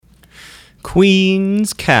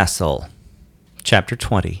Queen's Castle, Chapter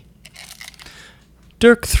 20.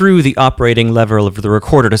 Dirk threw the operating lever of the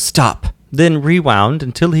recorder to stop, then rewound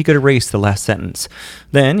until he could erase the last sentence.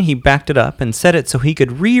 Then he backed it up and set it so he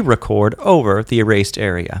could re-record over the erased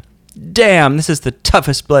area. Damn, this is the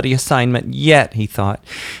toughest bloody assignment yet, he thought.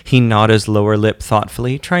 He gnawed his lower lip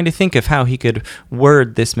thoughtfully, trying to think of how he could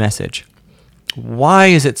word this message. Why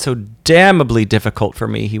is it so damnably difficult for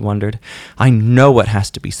me, he wondered. I know what has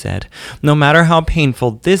to be said. No matter how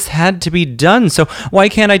painful, this had to be done, so why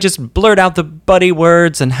can't I just blurt out the buddy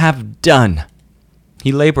words and have done?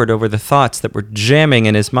 He labored over the thoughts that were jamming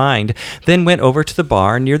in his mind, then went over to the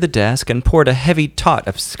bar near the desk and poured a heavy tot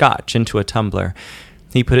of scotch into a tumbler.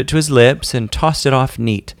 He put it to his lips and tossed it off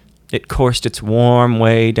neat. It coursed its warm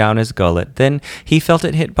way down his gullet. Then he felt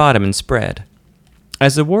it hit bottom and spread.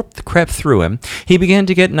 As the warmth crept through him, he began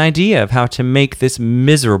to get an idea of how to make this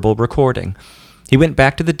miserable recording. He went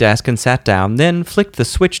back to the desk and sat down, then flicked the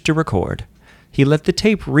switch to record. He let the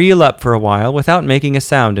tape reel up for a while without making a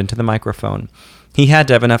sound into the microphone. He had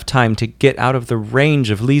to have enough time to get out of the range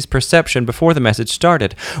of Lee's perception before the message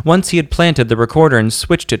started, once he had planted the recorder and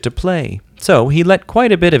switched it to play. So he let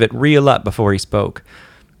quite a bit of it reel up before he spoke.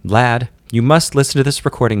 Lad, you must listen to this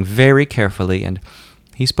recording very carefully, and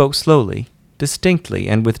he spoke slowly, distinctly,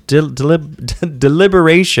 and with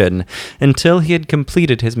deliberation until he had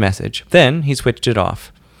completed his message. Then he switched it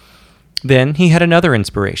off. Then he had another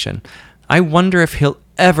inspiration. I wonder if he'll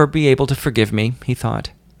ever be able to forgive me, he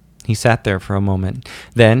thought. He sat there for a moment.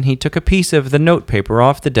 Then he took a piece of the notepaper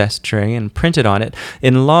off the desk tray and printed on it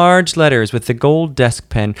in large letters with the gold desk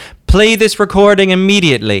pen, "Play this recording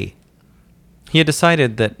immediately." He had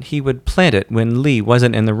decided that he would plant it when Lee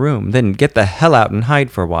wasn't in the room, then get the hell out and hide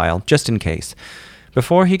for a while, just in case.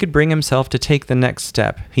 Before he could bring himself to take the next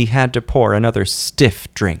step, he had to pour another stiff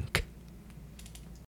drink.